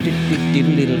Today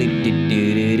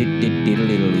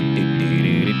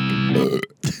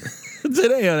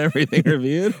on Everything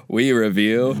Reviewed, we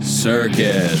review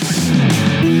Circus.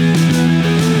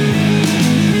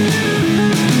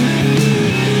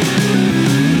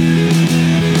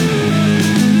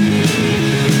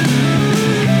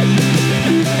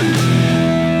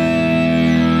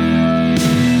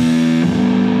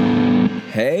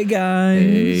 Hey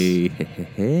guys.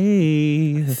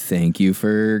 Hey. Thank you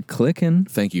for clicking.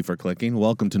 Thank you for clicking.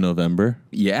 Welcome to November.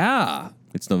 Yeah.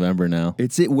 It's November now.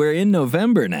 We're in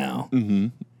November now. Mm-hmm.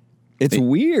 It's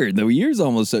weird. The year's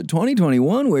almost at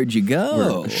 2021. Where'd you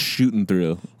go? We're shooting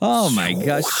through. Oh my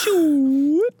gosh.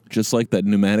 Shoot. Just like that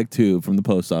pneumatic tube from the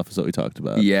post office that we talked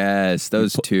about. Yes,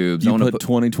 those tubes. You put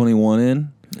 2021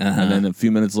 in, and then a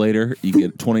few minutes later, you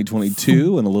get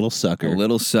 2022 and a little sucker. A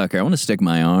little sucker. I want to stick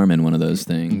my arm in one of those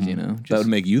things, you know. That would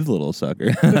make you the little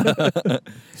sucker.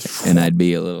 And I'd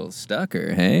be a little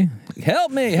stucker, hey?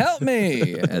 Help me,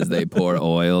 as they pour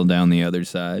oil down the other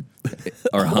side.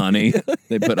 Or honey.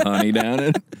 They put honey down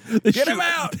it. Get him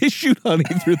out! They shoot honey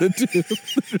through the tube.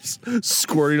 They're just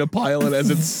squirting a pilot as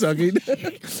it's sucking.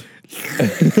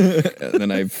 And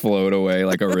then I float away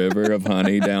like a river of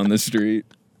honey down the street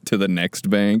to the next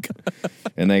bank.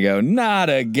 And they go,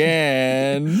 not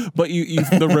again. But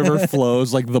the river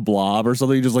flows like the Blob or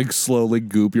something. You just like slowly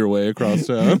goop your way across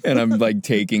town. And I'm like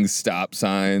taking stop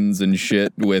signs and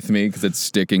shit with me because it's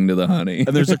sticking to the honey.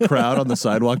 And there's a crowd on the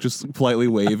sidewalk just politely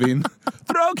waving.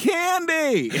 Throw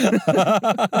candy!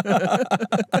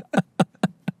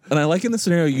 And I like in the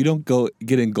scenario, you don't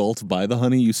get engulfed by the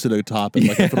honey. You sit atop it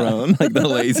like a throne. Like the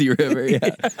lazy river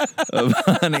of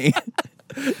honey.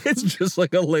 It's just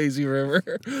like a lazy river.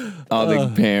 All the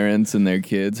parents and their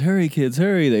kids, hurry kids,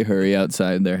 hurry. They hurry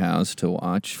outside their house to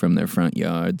watch from their front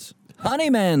yards.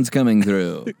 Honeyman's coming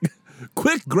through.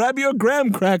 Quick, grab your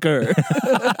graham cracker.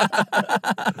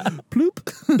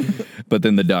 Ploop. But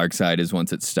then the dark side is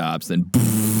once it stops, then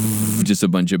just a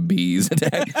bunch of bees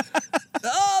attack.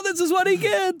 Oh, this is what he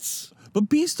gets. But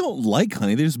bees don't like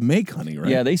honey. They just make honey, right?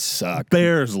 Yeah, they suck.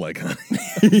 Bears like honey.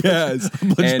 Yes. A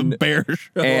bunch of bears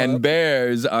show and up.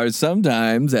 Bears are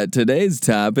sometimes, at today's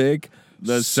topic,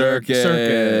 the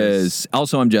circus.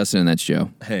 Also, I'm Justin, and that's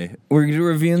Joe. Hey. We're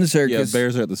reviewing the circus. Yeah,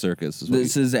 bears are at the circus.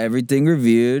 This is Everything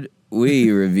Reviewed.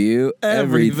 We review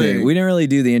everything. We didn't really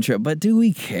do the intro, but do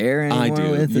we care anymore? I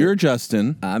do. With You're it?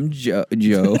 Justin. I'm Joe.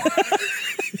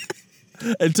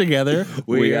 And together,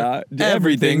 we are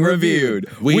Everything Reviewed.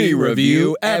 We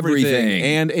review everything.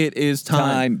 And it is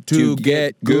time to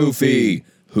get goofy.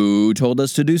 Who told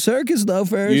us to do circus, though,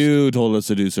 first? You told us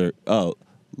to do circus. Oh,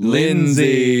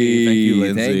 Lindsay. Thank you,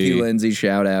 Lindsay. Thank you, Lindsay.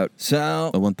 Shout out. So,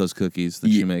 I want those cookies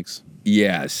that she makes.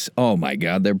 yes. Oh, my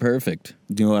God. They're perfect.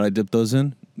 Do you know what I dip those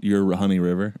in? Your honey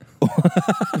river.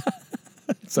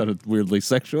 It sounded weirdly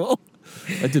sexual.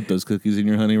 I dip those cookies in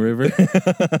your honey river.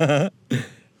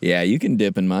 Yeah, you can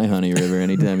dip in my honey river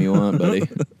anytime you want, buddy.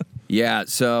 Yeah,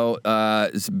 so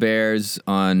it's bears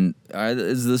on...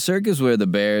 is the circus where the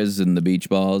bears and the beach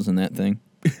balls and that thing?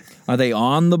 Are they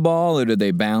on the ball, or do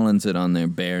they balance it on their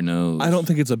bare nose? I don't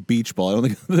think it's a beach ball. I don't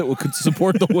think that could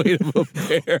support the weight of a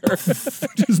bear.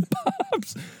 Just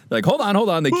pops. Like, hold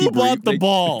on. They Who keep bought the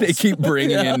balls? They keep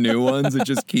bringing in new ones. It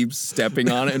just keeps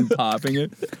stepping on it and popping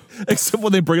it. Except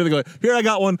when they bring it, they go, here, I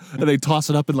got one. And they toss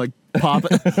it up and like pop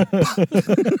it.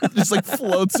 Just like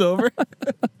floats over.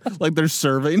 Like they're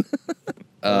serving.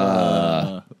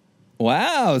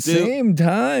 Wow, same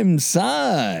time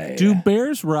side. Do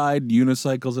bears ride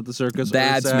unicycles at the circus?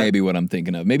 That's maybe what I'm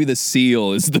thinking of. Maybe the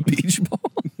seal is the beach ball.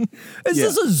 Is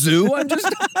this a zoo? Am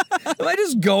I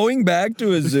just going back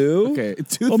to a zoo? Okay,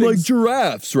 I'm like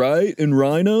giraffes, right? And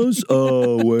rhinos?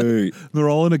 Oh, wait. They're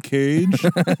all in a cage.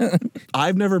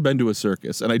 I've never been to a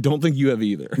circus, and I don't think you have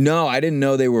either. No, I didn't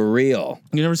know they were real.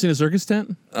 You never seen a circus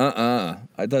tent? I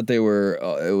thought they were,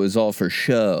 it was all for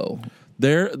show.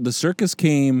 The circus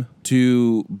came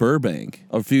to Burbank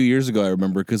a few years ago, I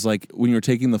remember, because like when you were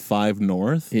taking the 5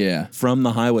 north, from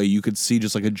the highway, you could see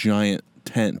just like a giant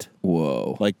tent.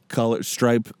 Whoa. Like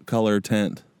stripe color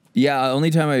tent. Yeah,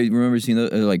 only time I remember seeing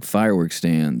those like fireworks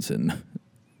stands in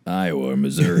Iowa or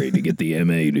Missouri to get the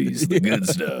M80s, the good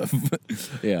stuff.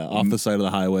 Yeah, off the side of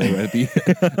the highway, right at the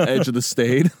edge of the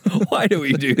state. Why do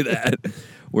we do that?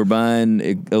 We're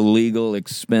buying illegal,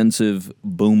 expensive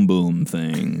boom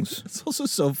things. It's also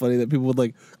so funny that people would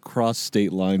like cross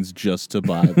state lines just to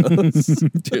buy those.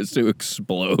 Just to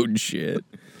explode shit.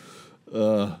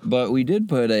 But we did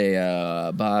put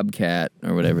a bobcat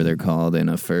or whatever they're called in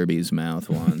a Furby's mouth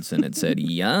once, and it said,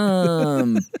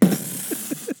 yum.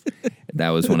 That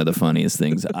was one of the funniest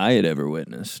things I had ever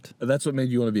witnessed. That's what made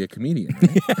you want to be a comedian.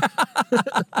 Right?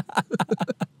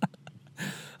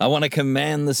 I want to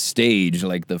command the stage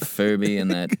like the Furby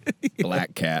and that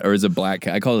black cat. Or is it black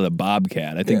cat? I call it a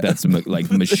bobcat. I think that's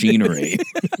like machinery.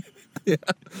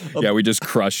 Yeah, we just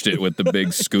crushed it with the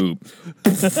big scoop.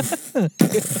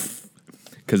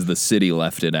 Because the city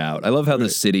left it out. I love how the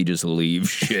city just leaves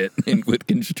shit with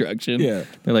construction. Yeah.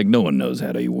 They're like, no one knows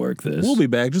how to work this. We'll be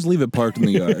back. Just leave it parked in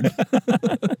the yard.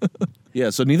 Yeah,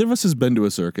 so neither of us has been to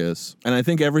a circus. And I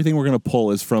think everything we're going to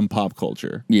pull is from pop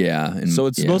culture. Yeah. And, so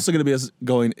it's mostly going to be us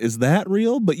going, is that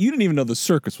real? But you didn't even know the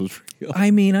circus was real.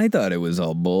 I mean, I thought it was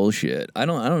all bullshit. I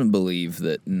don't believe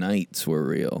that knights were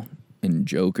real. And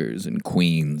jokers and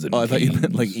queens and I thought you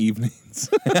meant like evenings.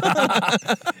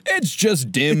 It's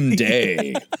just dim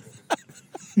day.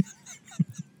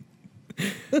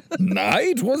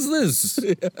 Night? What's this?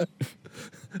 Yeah.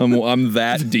 I'm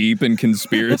that deep in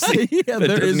conspiracy that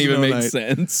doesn't even make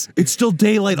sense. It's still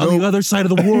daylight on the other side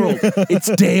of the world. It's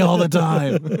day all the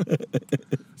time.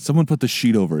 Someone put the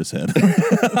sheet over his head.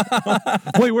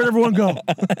 Wait, where'd everyone go?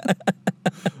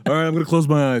 All right, I'm going to close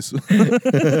my eyes.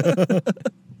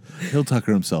 He'll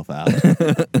tucker himself out.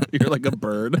 You're like a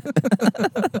bird.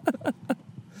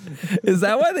 Is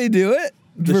that why they do it?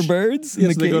 For birds?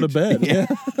 Yes, they go to bed. Yeah.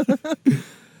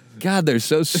 God, they're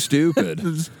so stupid.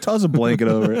 Just toss a blanket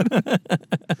over it.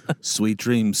 Sweet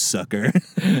dreams, sucker.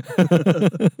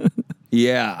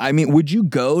 Yeah, I mean, would you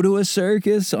go to a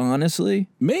circus, honestly?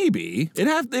 Maybe.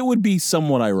 It would be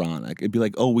somewhat ironic. It'd be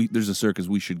like, oh, there's a circus,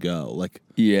 we should go. Like,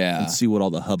 yeah. And see what all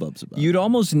the hubbub's about. You'd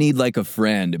almost need like a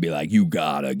friend to be like, you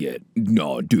gotta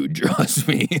no, dude, trust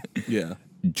me. Yeah.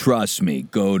 Trust me,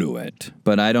 go to it.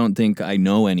 But I don't think I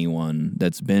know anyone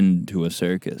that's been to a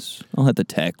circus. I'll have to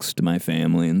text my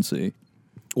family and see.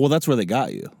 Well, that's where they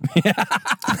got you.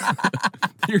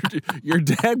 Your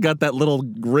dad got that little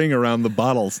ring around the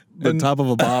top of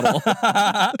a bottle.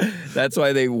 That's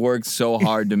why they worked so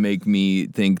hard to make me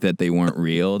think that they weren't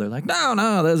real. They're like,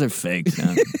 no, those are fake.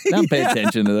 No, don't pay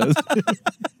attention to those.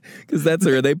 Because that's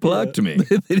where they plucked me.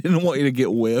 They didn't want you to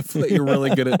get whiff that you're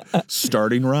really good at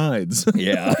starting rides.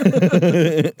 Yeah.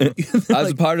 I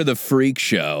was a part of the freak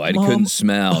show. I couldn't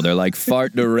smell. They're like,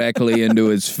 fart directly into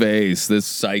his face. This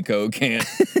psycho can't.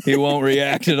 He won't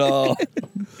react at all.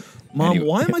 Mom, anyway.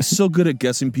 Why am I so good at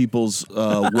guessing people's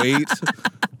weight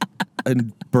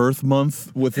and birth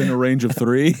month within a range of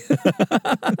 3?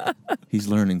 He's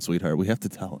learning, sweetheart. We have to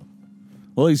tell him.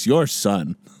 Well, he's your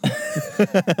son.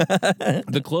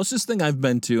 The closest thing I've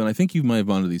been to, and I think you might have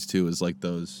gone to these too, is like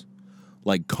those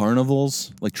like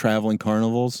carnivals, like traveling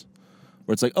carnivals,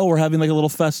 where it's like, oh, we're having like a little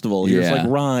festival. Here's like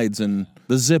rides and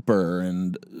the zipper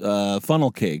and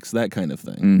funnel cakes, that kind of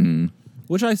thing. Mm-hmm.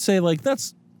 Which I say, like,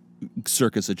 that's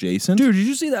circus adjacent. Dude, did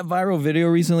you see that viral video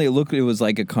recently? It was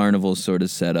like a carnival sort of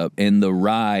setup, and the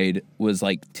ride was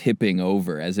like tipping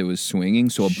over as it was swinging,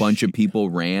 so a bunch of people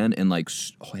ran and like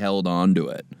held on to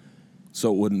it.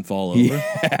 So it wouldn't fall over?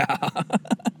 Yeah.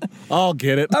 I'll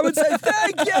get it. I would say,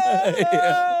 thank you!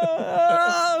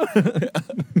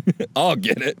 I'll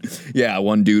get it. Yeah,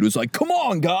 one dude was like, come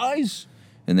on, guys!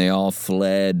 And they all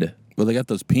fled. Well, they got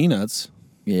those peanuts.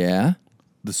 Yeah?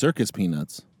 The circus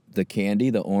peanuts. The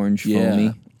candy, the orange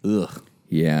foamy. Ugh.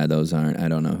 Yeah, those aren't. I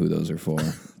don't know who those are for.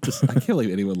 I can't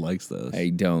believe anyone likes those. I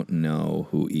don't know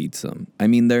who eats them. I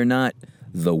mean, they're not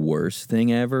the worst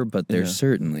thing ever, but they're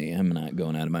certainly. I'm not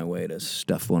going out of my way to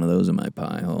stuff one of those in my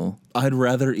pie hole. I'd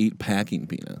rather eat packing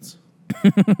peanuts.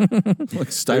 Like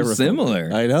styrofoam. They're similar.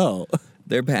 I know.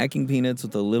 They're packing peanuts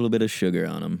with a little bit of sugar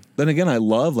on them. Then again, I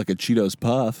love like a Cheetos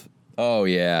Puff. Oh,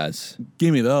 yes.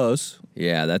 Give me those.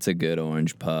 Yeah, that's a good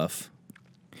orange puff.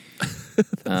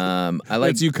 I like.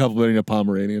 That's you complimenting a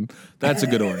Pomeranian. That's a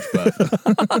good orange puff.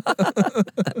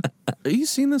 Are you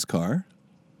seeing this car?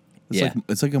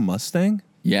 It's like a Mustang.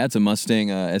 Yeah, it's a Mustang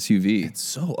SUV. It's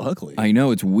so ugly. I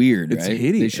know, it's weird, it's right?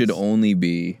 Hideous. They should only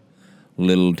be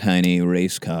little tiny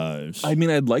race cars. I mean,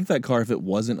 I'd like that car if it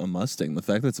wasn't a Mustang. The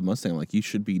fact that it's a Mustang, like, you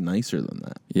should be nicer than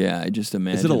that. Yeah, I just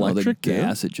imagine Is it electric, all the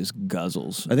gas it just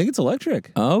guzzles. I think it's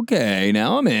electric. Okay,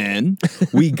 now I'm in.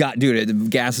 Dude, the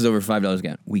gas is over $5 a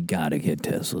gallon. We gotta get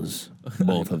Teslas,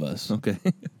 both of us. Okay.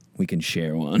 We can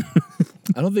share one.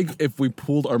 I don't think if we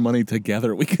pooled our money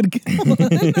together, we could get one.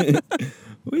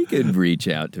 We could reach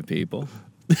out to people.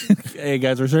 Hey,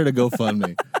 guys, we're starting to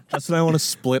GoFundMe. Justin and I want to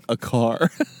split a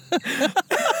car.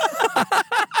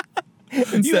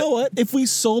 You know what? If we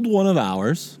sold one of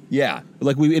ours,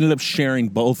 like we ended up sharing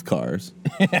both cars,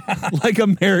 like a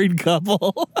married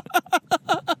couple.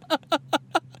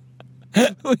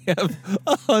 We have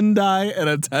a Hyundai and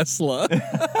a Tesla.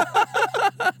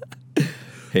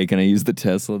 Hey, can I use the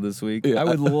Tesla this week? Yeah. I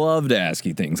would love to ask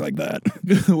you things like that.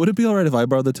 Would it be all right if I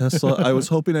borrowed the Tesla? I was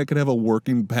hoping I could have a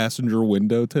working passenger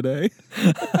window today.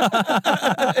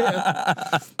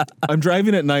 I'm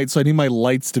driving at night, so I need my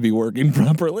lights to be working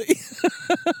properly.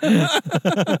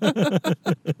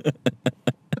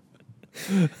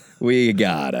 We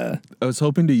gotta. I was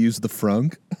hoping to use the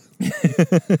frunk.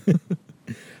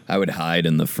 I would hide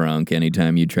in the frunk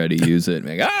anytime you try to use it.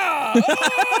 Like, I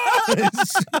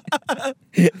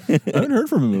haven't heard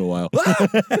from him in a while.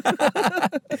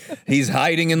 He's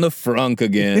hiding in the frunk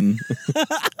again.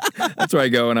 That's where I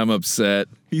go when I'm upset.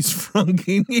 He's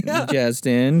frunking. Yeah.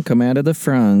 Justin, come out of the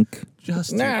frunk.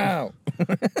 Justin. No.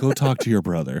 Go talk to your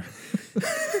brother.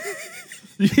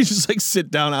 You just like sit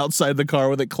down outside the car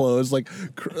with it closed, like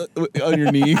on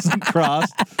your knees and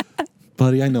crossed.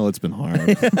 Buddy, I know it's been hard.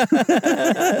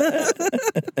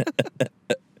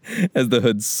 As the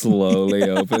hood slowly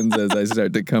opens as I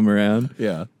start to come around.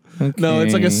 Yeah. Okay. No,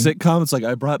 it's like a sitcom. It's like,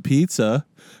 I brought pizza.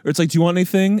 Or it's like, do you want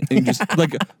anything? And you just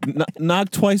like knock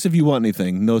twice if you want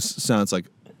anything. No sound. It's like,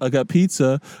 I got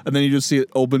pizza. And then you just see it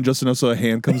open just enough so a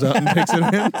hand comes out and picks it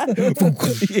in.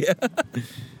 Yeah.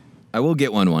 I will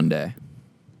get one day.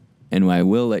 And I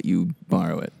will let you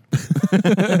borrow it.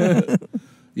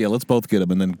 Yeah, let's both get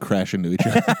them and then crash into each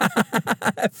other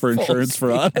for insurance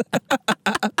fraud.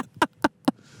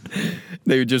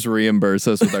 They would just reimburse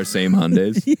us with our same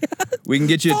Hyundais. Yeah. We can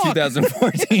get you a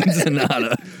 2014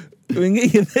 Sonata. We can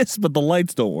get you this, but the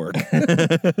lights don't work.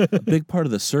 A big part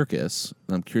of the circus,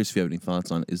 and I'm curious if you have any thoughts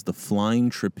on, is the flying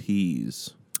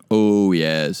trapeze. Oh,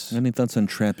 yes. Any thoughts on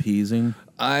trapezing?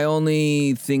 I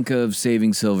only think of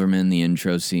Saving Silverman, the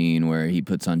intro scene where he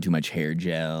puts on too much hair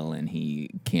gel and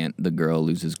the girl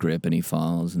loses grip and he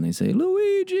falls and they say,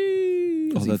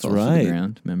 Luigi! Oh, as he that's falls to the right.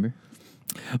 ground, remember?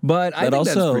 But I think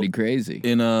that's pretty crazy.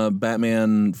 In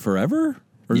Batman Forever?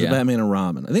 Or is it Batman and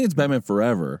Robin? I think it's Batman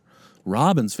Forever.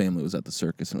 Robin's family was at the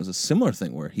circus and it was a similar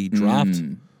thing where he dropped,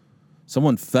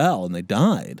 someone fell and they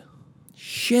died.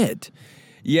 Shit.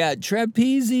 Yeah,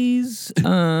 trapezes,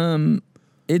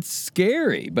 it's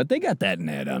scary, but they got that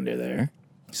net under there.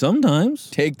 Sometimes.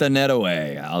 Take the net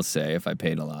away, I'll say, if I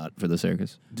paid a lot for the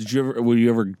circus. Would you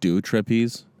ever do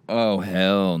trapeze? Oh,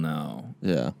 hell no.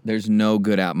 Yeah. There's no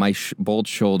good out. My both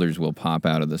shoulders will pop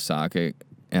out of the socket,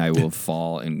 and I will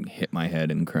fall and hit my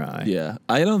head and cry. Yeah.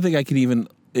 I don't think I could even,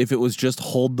 if it was just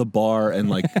hold the bar and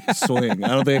like swing, I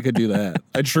don't think I could do that.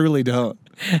 I truly don't.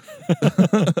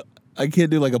 I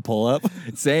can't do like a pull-up.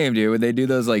 Same, dude. When they do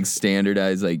those like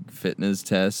standardized like fitness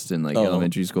tests in like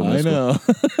elementary school. I know.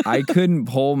 I couldn't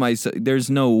pull myself. There's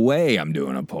no way I'm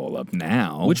doing a pull-up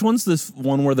now. Which one's this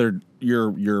one where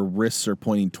your wrists are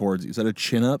pointing towards you? Is that a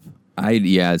chin-up? I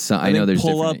know there's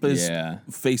pull-up is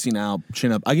facing out,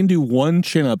 chin-up. I can do one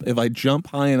chin-up if I jump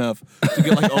high enough to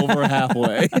get like over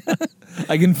halfway.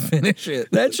 I can finish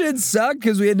it. That shit sucked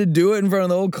because we had to do it in front of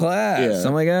the whole class. Yeah.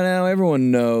 I'm like, oh, now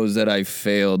everyone knows that I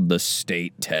failed the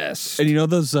state test. And you know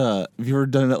those, have you ever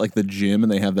done it at like the gym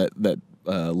and they have that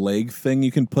leg thing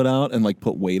you can put out and like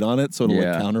put weight on it so it'll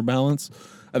like counterbalance?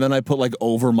 And then I put like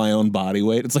over my own body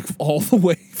weight. It's like all the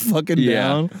way fucking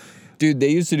down. Dude, they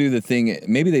used to do the thing,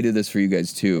 maybe they did this for you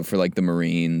guys too, for like the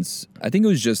Marines. I think it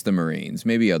was just the Marines,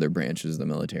 maybe other branches of the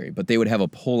military, but they would have a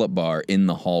pull-up bar in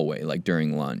the hallway, like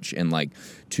during lunch, and like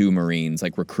two Marines,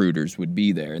 like recruiters would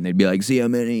be there, and they'd be like, see how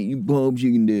many pull-ups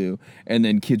you can do. And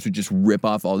then kids would just rip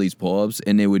off all these pull-ups,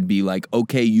 and it would be like,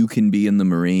 okay, you can be in the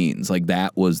Marines. Like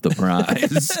that was the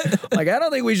prize. Like, I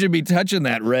don't think we should be touching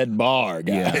that red bar,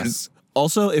 guys. Yeah.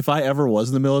 Also, if I ever was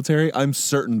in the military, I'm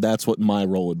certain that's what my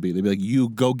role would be. They'd be like, you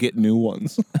go get new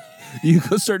ones. You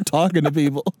go start talking to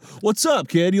people. What's up,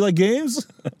 kid? You like games?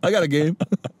 I got a game.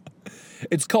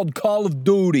 It's called Call of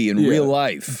Duty in real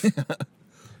life.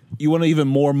 You want even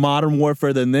more modern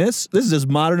warfare than this? This is as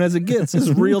modern as it gets. This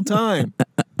is real time.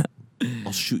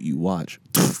 I'll shoot you. Watch.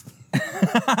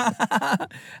 Ow,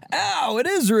 it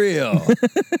is real.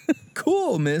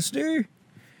 Cool, mister.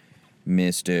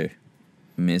 Mr.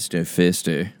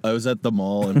 Fister. I was at the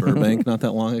mall in Burbank not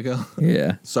that long ago.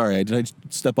 Yeah. Sorry, did I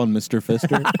step on Mr.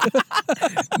 Fister?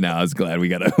 No, I was glad we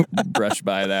got to brush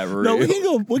by that real.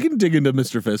 No, we can dig into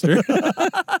Mr. Fister.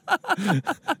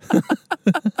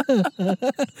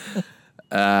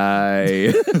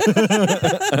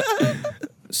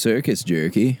 Circus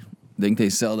jerky. Think they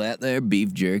sell that there?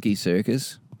 Beef jerky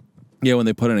circus? Yeah, when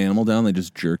they put an animal down, they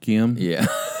just jerky him. Yeah.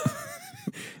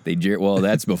 Well,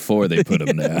 that's before they put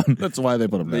him down. That's why they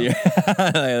put him down.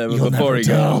 Yeah. Before he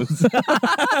goes.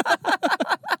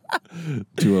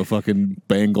 to a fucking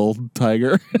Bengal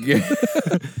tiger. Give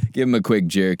him a quick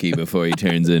jerky before he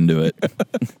turns into it.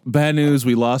 Bad news,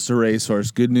 we lost a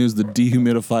racehorse. Good news, the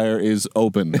dehumidifier is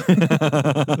open.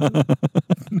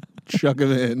 Chuck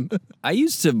him in. I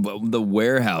used to, the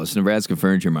warehouse, Nebraska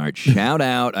Furniture Mart, shout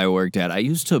out, I worked at, I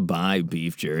used to buy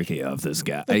beef jerky off this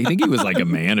guy. I think he was like a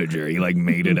manager. He like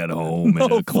made it at home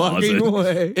in a closet.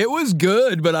 Way. It was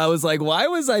good, but I was like, why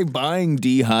was I buying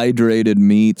dehydrated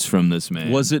meats from this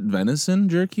man? Was it venison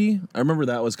jerky? I remember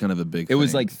that was kind of a big thing. It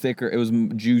was like thicker. It was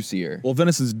juicier. Well,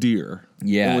 venison's deer.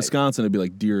 Yeah. In Wisconsin, it'd be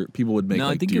like deer. People would make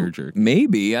like deer jerky.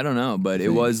 Maybe. I don't know. But it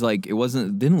was like,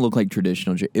 didn't look like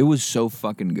traditional jerky. It was so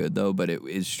fucking good though, but it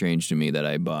is strange to me that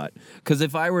I bought. Because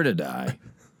if I were to die,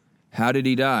 how did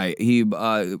he die? He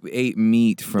ate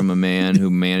meat from a man who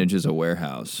manages a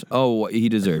warehouse. Oh, he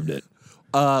deserved it.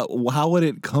 How would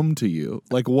it come to you?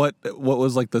 Like what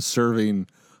was like the serving?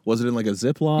 Was it in like a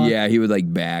Ziploc? Yeah, he would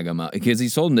like bag them up because he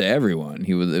sold them to everyone.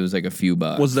 It was like a few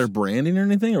bucks. Was there branding or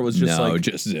anything, or was it just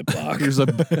just Ziploc? Here's a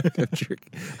bag of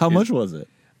jerky. How much was it?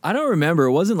 I don't remember.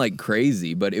 It wasn't like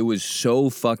crazy, but it was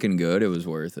so fucking good. It was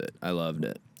worth it. I loved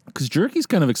it. Because jerky's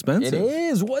kind of expensive. It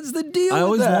is. What's the deal? I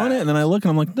always want it, and then I look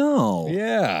and I'm like, no.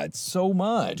 Yeah, it's so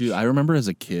much. Dude, I remember as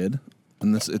a kid,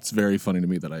 and it's very funny to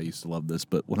me that I used to love this,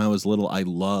 but when I was little,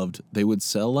 they would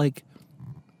sell like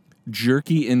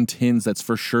jerky in tins that's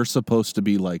for sure supposed to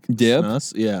be like dip.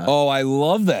 Snus. Yeah. Oh, I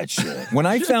love that shit. When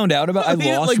I found out about, I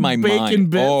lost like my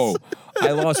mind. Bits. Oh,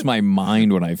 I lost my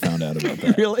mind when I found out about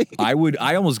that. Really?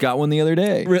 I almost got one the other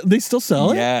day. They still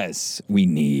sell it? Yes, we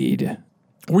need.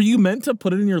 Were you meant to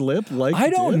put it in your lip? Like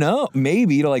I don't know.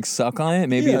 Maybe to like suck on it.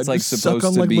 Maybe it's like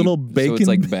supposed to be little bacon. So it's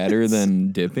like better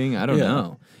than dipping. I don't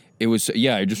know. It was.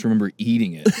 Yeah, I just remember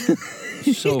eating it.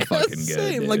 So fucking good.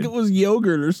 Same. Dude. Like it was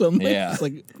yogurt or something. Yeah. It's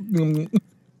like.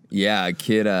 Yeah, a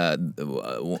kid, a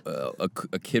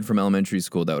kid from elementary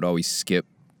school that would always skip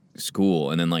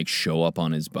school and then like show up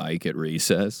on his bike at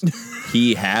recess.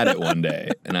 He had it one day,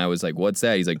 and I was like, "What's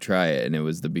that?" He's like, "Try it," and it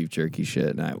was the beef jerky shit.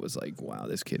 And I was like, "Wow,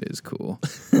 this kid is cool."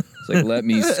 It's like, "Let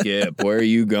me skip. Where are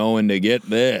you going to get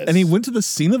this?" And he went to the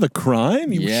scene of the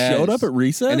crime. He Yes. showed up at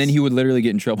recess, and then he would literally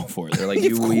get in trouble for it. They're like,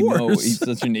 we know he's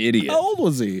such an idiot." How old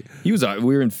was he? He was.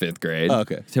 We were in 5th grade. Oh,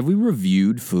 okay. Have we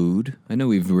reviewed food? I know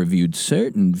we've reviewed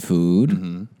certain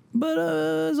food, but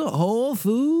is it Whole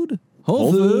Food?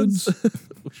 Whole Foods.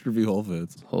 We should review Whole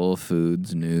Foods. Whole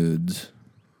Foods nudes.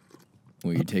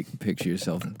 Where you take a picture of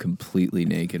yourself completely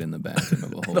naked in the bathroom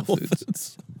of a Whole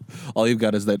Foods. All you've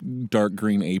got is that dark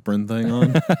green apron thing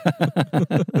on.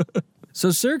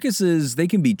 So circuses, they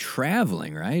can be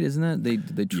traveling, right? Isn't that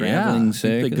the traveling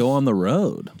circus? They go on the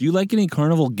road. Do you like any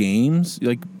carnival games? You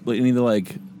like any of the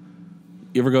like?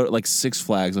 You ever go to like Six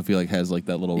Flags? I feel like has like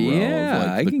that little row. Yeah, of, like,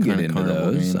 I the can get kind of into carnival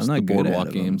those. games, I'm the not good boardwalk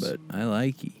at games, them, but I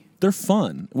like it. They're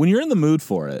fun when you're in the mood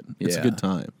for it. It's a Yeah. good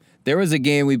time. There was a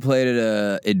game we played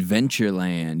at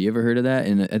Adventureland. You ever heard of that?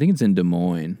 I think it's in Des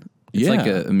Moines. It's like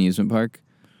an amusement park.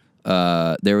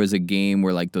 There was a game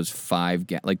where like those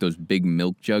those big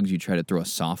milk jugs, you try to throw a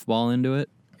softball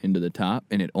into the top,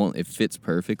 and it fits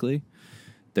perfectly.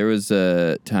 There was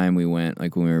a time we went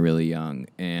like when we were really young,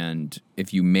 and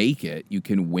if you make it, you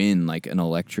can win like an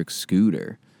electric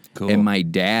scooter. Cool. And my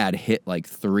dad hit like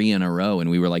 3 in a row, and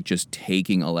we were like just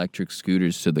taking electric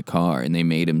scooters to the car, and they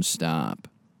made him stop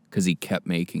because he kept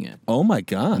making it. Oh my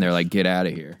god! And they're like, "Get out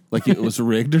of here!" Like it was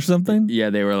rigged or something. Yeah,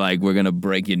 they were like, "We're gonna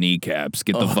break your kneecaps.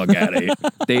 Get the fuck out of here."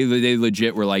 They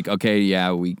legit were like, "Okay,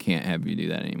 yeah, we can't have you do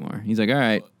that anymore." He's like, "All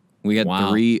right." We had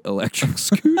 3 electric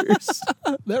scooters.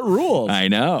 That rules. I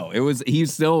know. He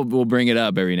still will bring it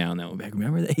up every now and then. We'll be like,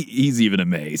 remember that? He's even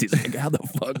amazed. He's like, how the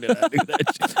fuck did I do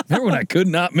that shit? Remember when I could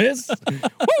not miss?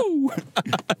 Woo!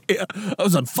 Yeah, I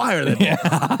was on fire then.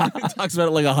 Yeah. He talks about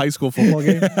it like a high school football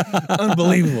game.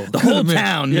 Unbelievable. The whole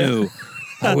town knew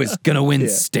I was going to win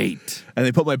state. And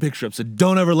they put my picture up, said,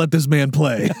 don't ever let this man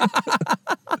play.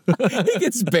 He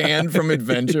gets banned from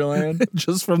Adventureland.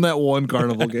 Just from that one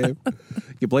carnival game.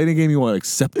 You play any game you want,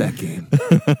 accept that game.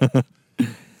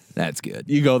 That's good.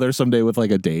 You go there someday with like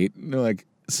a date, and they're like,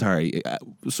 sorry,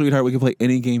 sweetheart, we can play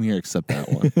any game here except that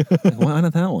one. Like, why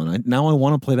not that one? Now I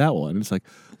want to play that one. It's like,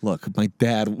 look, my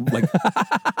dad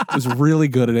was really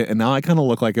good at it, and now I kind of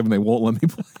look like him, and they won't let me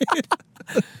play it.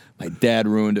 My dad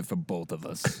ruined it for both of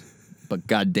us. But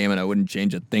God damn it, I wouldn't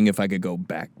change a thing if I could go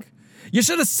back. You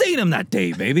should have seen him that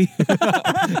day, baby.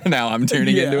 Now I'm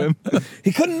turning into him.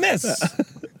 He couldn't miss.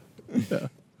 Yeah.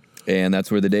 And that's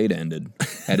where the date ended,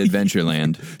 at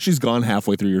Adventureland. She's gone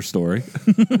halfway through your story.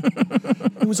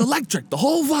 It was electric, the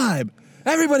whole vibe.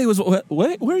 Everybody was,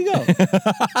 wait, where you go?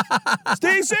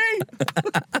 Stacy!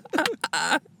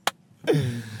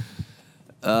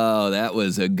 Oh, that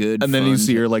was a good. And then you fun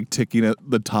see her like ticking at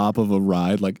the top of a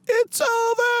ride, like it's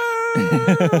over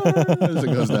as it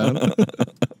goes down.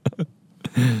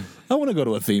 I want to go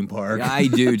to a theme park. I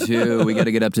do too. We got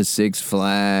to get up to Six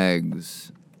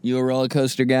Flags. You a roller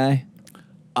coaster guy?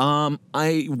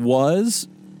 I was.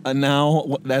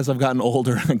 Now, as I've gotten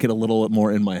older, I get a little bit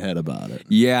more in my head about it.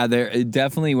 Yeah, there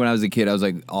definitely. When I was a kid, I was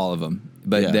like all of them.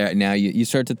 But Yeah. there, now you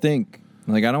start to think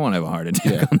like I don't want to have a heart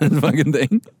attack on this fucking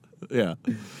thing. Yeah.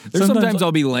 There's sometimes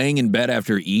I'll be laying in bed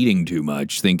after eating too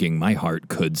much, thinking my heart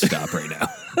could stop right now.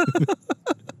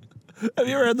 Have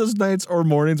you ever had those nights or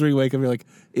mornings where you wake up and you're like,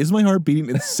 is my heart beating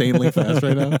insanely fast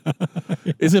right now?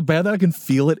 Is it bad that I can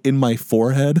feel it in my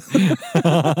forehead?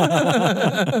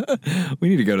 We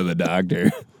need to go to the doctor.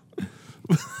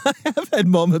 I've had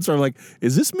moments where I'm like,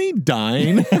 is this me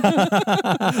dying?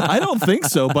 I don't think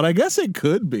so, but I guess it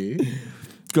could be.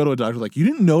 Go to a doctor like, you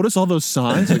didn't notice all those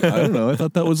signs? Like, I don't know. I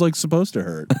thought that was like supposed to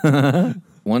hurt.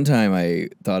 One time I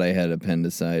thought I had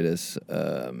appendicitis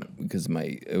because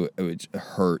it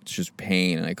hurts, just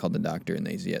pain, and I called the doctor and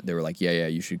they were like, yeah,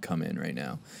 you should come in right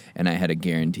now. And I had a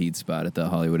guaranteed spot at the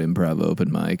Hollywood Improv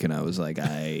open mic, and I was like,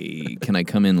 can I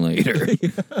come in later?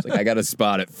 I was like, I got a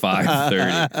spot at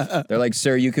 5:30. They're like,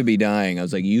 sir, you could be dying. I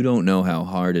was like, you don't know how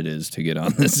hard it is to get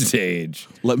on the stage.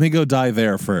 Let me go die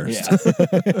there first.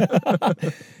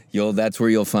 Yeah. That's where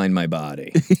you'll find my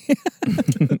body.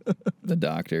 The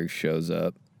doctor shows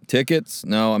up. Tickets?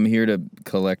 No, I'm here to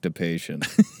collect a patient.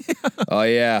 Oh,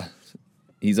 yeah.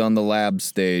 He's on the lab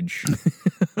stage.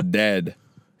 Dead.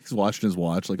 He's watching his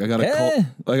watch. Like, I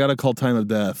gotta call time of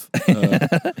death.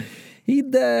 He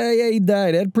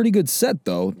died. Had a pretty good set,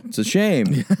 though. It's a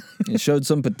shame. It showed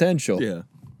some potential. Yeah.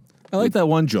 I like that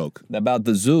one joke. About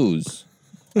the zoos.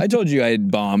 I told you I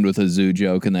had bombed with a zoo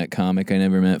joke, and that comic I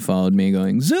never met followed me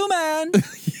going, Zoo Man!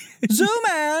 Zoo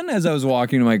Man! As I was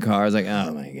walking to my car, I was like,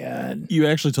 oh my God. You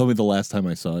actually told me the last time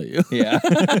I saw you. Yeah.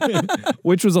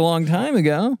 Which was a long time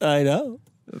ago. I know.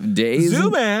 Days. Zoo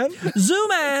Man! Zoo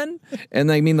Man!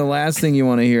 And I mean, the last thing you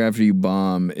want to hear after you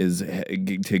bomb is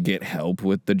to get help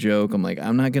with the joke. I'm like,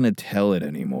 I'm not going to tell it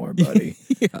anymore, buddy.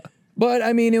 Yeah. But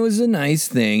I mean, it was a nice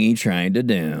thing he tried to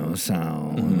do.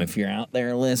 So if you're out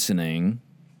there listening,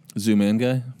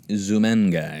 Zuman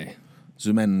Zumengai.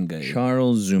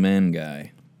 Charles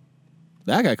Zumengai.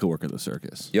 That guy could work at the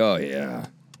circus. Oh, yeah.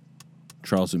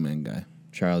 Charles Zumengai.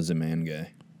 Charles Zumengai.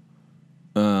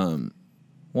 Um,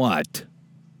 What?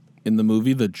 in the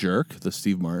movie The Jerk, the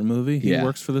Steve Martin movie, he Yeah.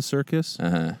 works for the circus.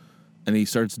 Uh-huh. And he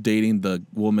starts dating the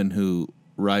woman who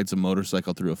rides a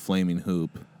motorcycle through a flaming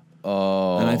hoop.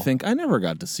 Oh. And I think I never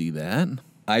got to see that.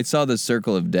 I saw The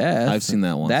Circle of Death. I've seen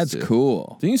that once, That's too.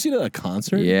 cool. Didn't you see it at a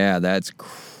concert? Yeah, that's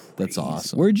That's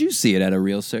awesome. Where'd you see it? At a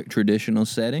real traditional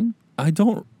setting? I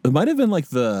don't. It might have been like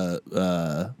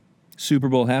the. Super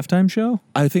Bowl halftime show?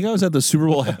 I think I was at the Super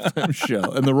Bowl halftime show,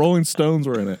 and the Rolling Stones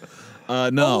were in it.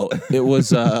 No, it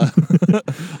was. I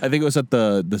think it was at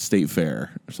the State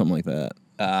Fair or something like that.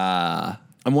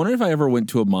 I'm wondering if I ever went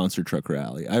to a monster truck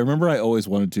rally. I remember I always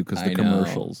wanted to because the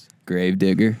commercials.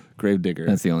 Gravedigger. Gravedigger.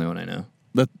 That's the only one I know.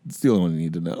 That's the only one you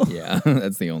need to know. Yeah,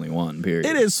 that's the only one, period.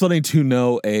 It is funny to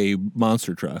know a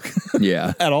monster truck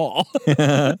Yeah. at all.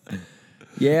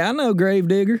 Yeah, I know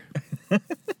Gravedigger.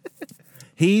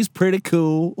 He's pretty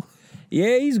cool.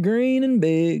 Yeah, he's green and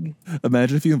big.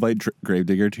 Imagine if you invite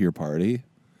Gravedigger to your party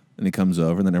and he comes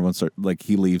over and then everyone starts, like,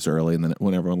 he leaves early and then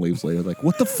when everyone leaves later, like,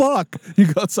 what the fuck?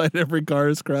 You go outside, every car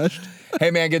is crushed.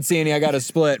 Hey, man, good seeing you. I got a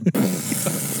split.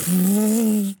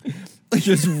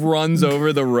 Just runs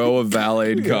over the row of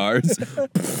valeted cars.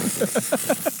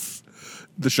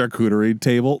 The charcuterie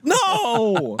table.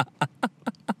 No!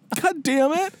 God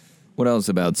damn it. What else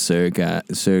about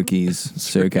Circus?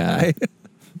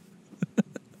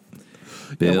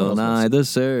 Bill Nye the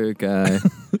Circus.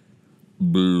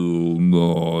 Bill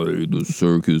Nye the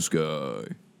Circus Guy.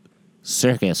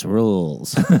 Circus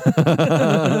rules.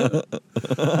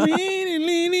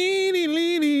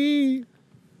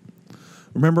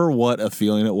 Remember what a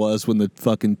feeling it was when the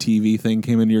fucking TV thing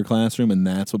came into your classroom and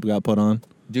that's what got put on?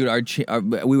 Dude,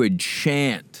 we would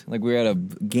chant like we were at a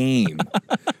game.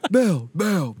 Bell,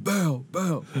 bell, bell,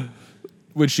 bell.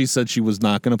 When she said she was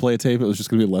not going to play a tape, it was just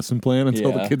going to be a lesson plan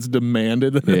until the kids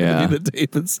demanded that it be the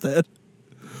tape instead.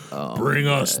 Oh, Bring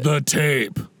us the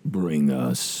tape. Bring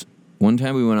us. One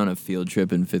time we went on a field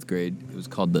trip in 5th grade. It was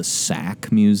called the SAC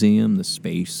Museum, the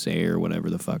Space Air, whatever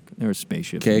the fuck. There were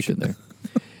spaceships and shit there.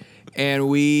 And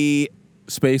we...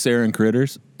 Space, Air, and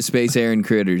Critters? Space, Air, and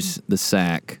Critters, the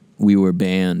SAC. We were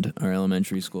banned, our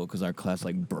elementary school, because our class,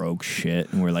 like, broke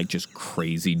shit, and we're, like, just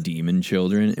crazy demon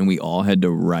children, and we all had to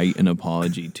write an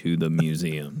apology to the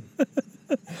museum.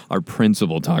 Our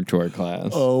principal talked to our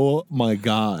class. Oh my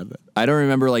God. I don't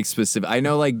remember like specific. I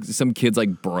know like some kids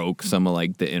like broke some of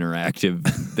like the interactive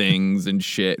things and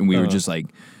shit, and we were just like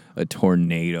a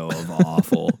tornado of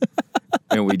awful,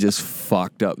 and we just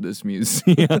fucked up this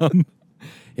museum.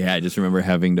 Yeah, I just remember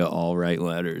having to all write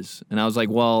letters. And I was like,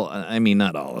 well, I mean,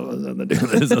 not all of us had to do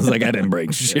this. I was like, I didn't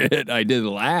break shit. I did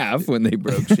laugh when they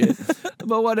broke shit.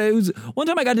 But one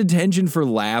time I got detention for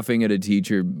laughing at a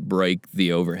teacher break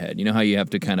the overhead. You know how you have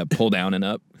to kind of pull down and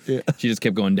up? Yeah. She just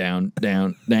kept going down,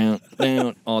 down, down,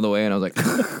 down, all the way. And I was like,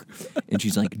 and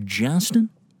she's like, Justin,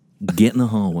 get in the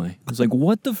hallway. I was like,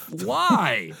 what the,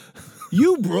 why?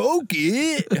 You broke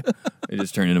it. I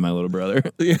just turned into my little brother.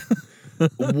 Yeah.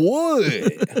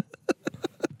 What?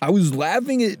 I was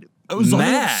laughing at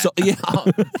Matt. Yeah.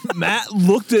 Matt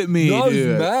looked at me. That was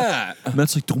dude. Matt.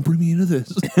 Matt's like, don't bring me into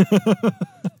this.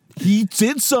 He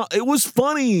did so. It was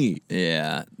funny.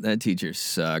 Yeah, that teacher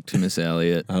sucked, Miss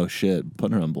Elliott. Oh shit,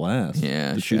 putting her on blast.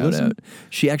 Yeah, Did she shout listen? out.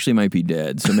 She actually might be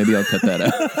dead, so maybe I'll cut that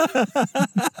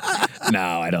out.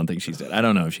 No, I don't think she's dead. I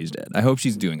don't know if she's dead. I hope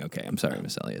she's doing okay. I'm sorry,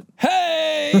 Miss Elliott.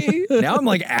 Hey! Now I'm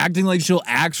like acting like she'll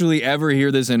actually ever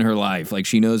hear this in her life. Like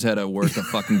she knows how to work a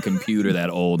fucking computer,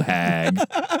 that old hag.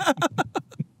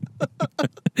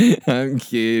 I'm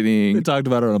kidding. We talked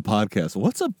about it on a podcast.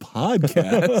 What's a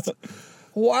podcast?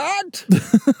 What?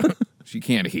 She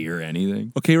can't hear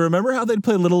anything. Okay, remember how they'd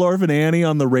play Little Orphan Annie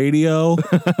on the radio?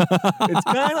 It's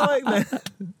kind of like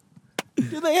that.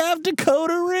 Do they have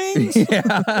decoder rings?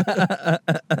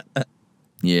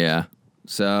 Yeah.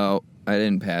 So I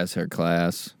didn't pass her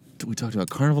class. We talked about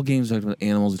carnival games, we talked about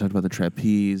animals, we talked about the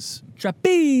trapeze.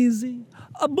 Trapeze.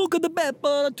 A book of the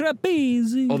pepper,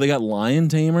 trapeze. Oh, they got lion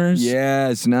tamers? Yeah,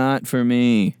 it's not for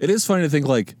me. It is funny to think,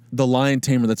 like, the lion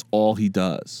tamer, that's all he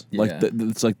does. Yeah. Like,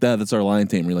 it's like that. That's our lion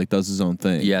tamer. He, like, does his own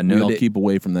thing. Yeah, we all keep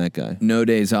away from that guy. No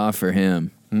days off for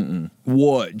him.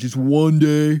 What? Just one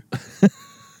day?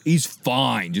 He's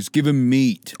fine. Just give him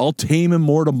meat. I'll tame him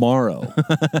more tomorrow.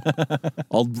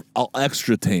 I'll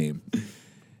extra tame.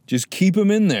 Just keep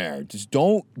him in there. Just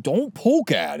don't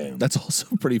poke at him. That's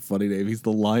also pretty funny, Dave. He's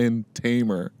the lion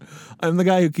tamer. I'm the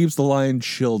guy who keeps the lion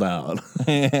chilled out.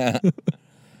 Hey,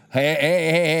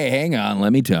 hang on.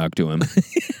 Let me talk to him.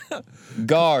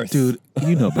 Garth. Dude,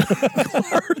 you know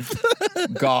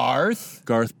Garth.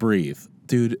 Garth, breathe.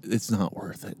 Dude, it's not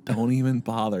worth it. Don't even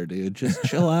bother, dude. Just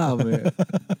chill out, man.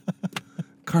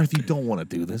 Garth, you don't want to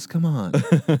do this. Come on.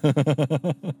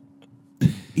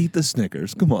 Eat the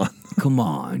Snickers. Come on. Come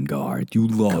on, Garth. You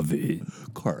love it.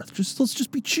 Garth, let's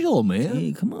just be chill, man.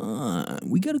 Hey, come on.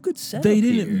 We got a good setup They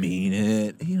didn't here. mean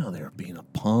it. You know, they were being a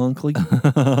punk. Like,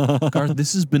 Garth,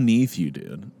 this is beneath you,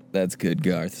 dude. That's good,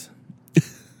 Garth.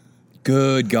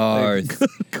 Good Garth.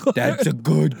 Garth. That's a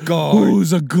good Garth.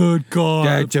 Who's a good Garth?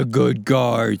 That's a good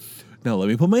Garth. Now let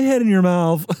me put my head in your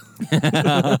mouth.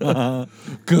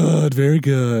 Good, very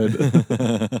good.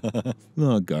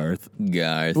 Oh, Garth.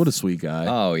 Garth. What a sweet guy.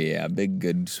 Oh, yeah. Big,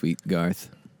 good, sweet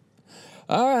Garth.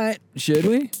 All right. Should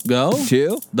we Go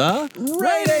to the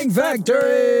Rating Factory?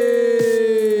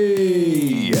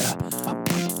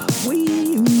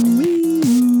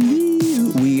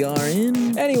 We are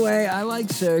in. Anyway, I like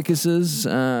circuses.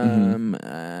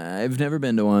 I've never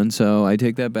been to one, so I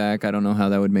take that back. I don't know how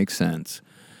that would make sense.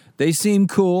 They seem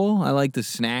cool. I like the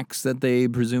snacks that they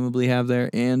presumably have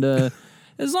there. And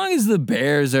as long as the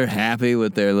bears are happy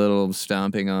with their little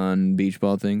stomping on beach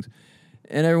ball things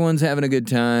and everyone's having a good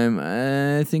time,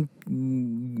 I think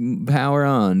power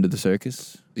on to the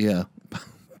circus. Yeah.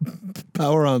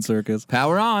 Power on, circus.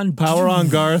 Power on. Power on,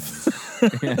 Garth.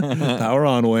 Power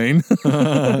on, Wayne.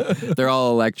 They're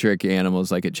all electric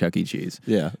animals like at Chuck E. Cheese.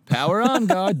 Yeah. Power on,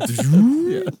 God.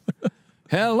 Yeah.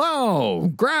 Hello,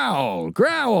 growl,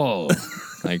 growl.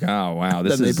 Like, oh, wow.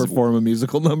 This Then is they perform a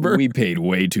musical number. We paid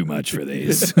way too much for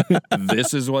these.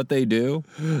 This is what they do?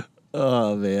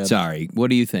 Oh, man. Sorry. What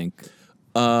do you think?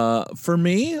 For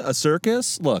me, a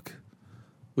circus, look,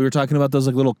 we were talking about those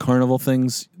like little carnival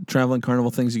things, traveling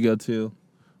carnival things you go to.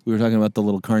 We were talking about the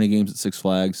little carny games at Six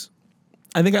Flags.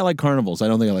 I think I like carnivals. I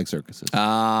don't think I like circuses.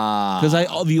 Because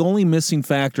Because the only missing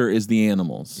factor is the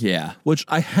animals. Yeah. Which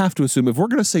I have to assume, if we're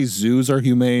going to say zoos are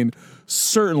humane,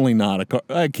 certainly not.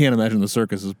 I can't imagine the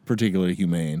circus is particularly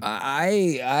humane. I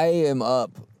am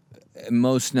up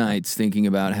most nights thinking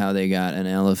about how they got an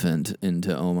elephant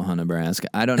into Omaha, Nebraska.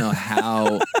 I don't know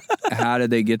how how did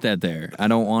they get that there. I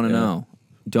don't want to know.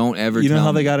 Don't ever You know tell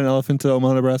how me. they got an elephant to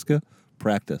Omaha, Nebraska?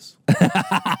 Practice.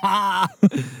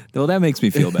 Well, that makes me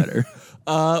feel better.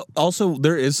 Also,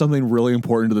 there is something really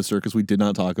important to the circus we did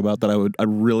not talk about that I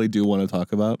really do want to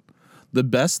talk about. The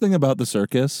best thing about the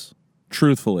circus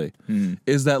truthfully,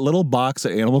 is that little box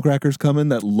that animal crackers come in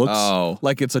that looks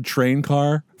like it's a train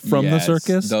car from the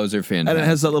circus. Those are fantastic. And it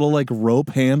has that little like rope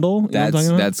handle.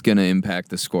 That's going to impact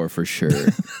the score for sure.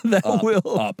 That will.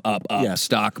 Up. Yeah.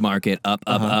 Stock market, up.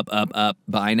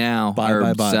 Buy now. Buy,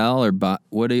 or buy. sell or buy.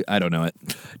 What do you, I don't know it.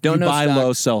 Don't know buy stock.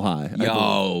 low, sell high.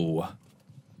 Yo.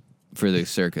 For the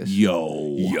circus.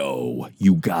 Yo,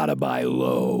 you gotta buy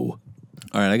low.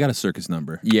 All right, I got a circus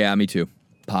number. Yeah, me too.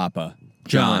 Papa.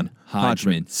 John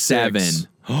Hodgman. 7.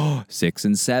 6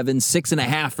 and 7.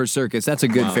 6.5 for circus. That's a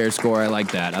good fair score. I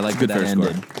like that. I like Good that fair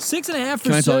ended. score. 6.5 for circus.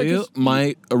 Can I tell you,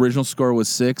 my original score was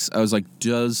 6. I was like,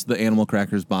 does the animal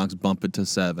crackers box bump it to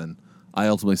 7? I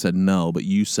ultimately said no, but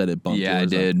you said it bumped Yeah, I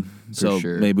yours did. up. So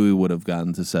sure. maybe we would have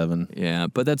gotten to 7. Yeah,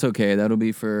 but that's okay. That'll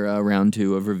be for round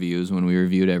 2 of reviews when we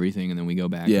reviewed everything and then we go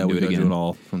back Yeah, and do we it gotta again. do it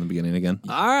all from the beginning again.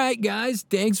 All right, guys.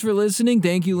 Thanks for listening.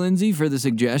 Thank you, Lindsay, for the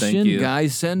suggestion. Thank you.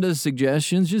 Guys, send us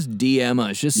suggestions. Just DM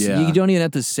us. Yeah. You don't even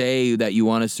have to say that you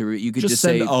want us to. You could just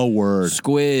send say a word.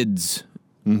 Squids.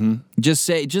 Mm-hmm. Just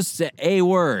say a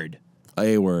word.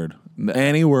 A word.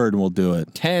 Any word will do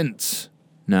it. Tents.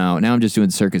 No, now I'm just doing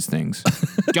circus things.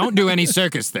 Don't do any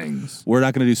circus things. We're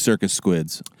not going to do circus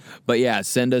squids. But yeah,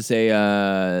 send us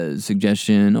a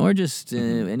suggestion or just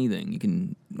anything. You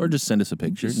can. Or just send us a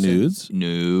picture. Just Nudes.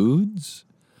 Nudes.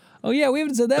 Oh, yeah, we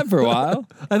haven't said that for a while.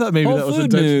 I thought maybe Whole that was food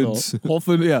intentional. nudes. Whole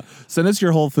food, yeah. Send us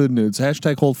your whole food nudes.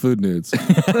 # whole food nudes.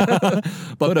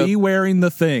 But be wearing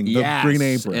the thing, the green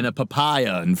apron. And a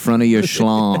papaya in front of your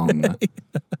schlong.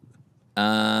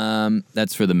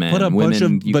 That's for the men. Put a Women, bunch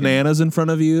of you bananas in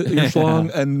front of you, your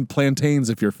schlong, and plantains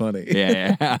if you're funny.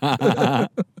 Can, yeah.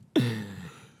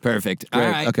 Perfect. Great.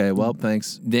 All right. Okay, well,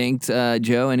 thanks. Thanks,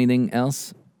 Joe. Anything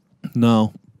else?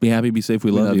 No. Be happy, be safe,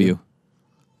 we love you.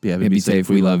 Be happy, Be safe.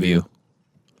 We love you.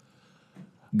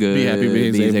 Good. Be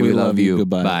happy, be safe, we love you.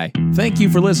 Goodbye. Bye. Thank you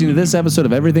for listening to this episode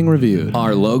of Everything Reviewed.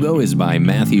 Our logo is by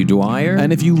Matthew Dwyer.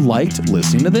 And if you liked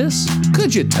listening to this,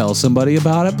 could you tell somebody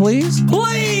about it, please?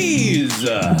 please.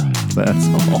 That's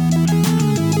all.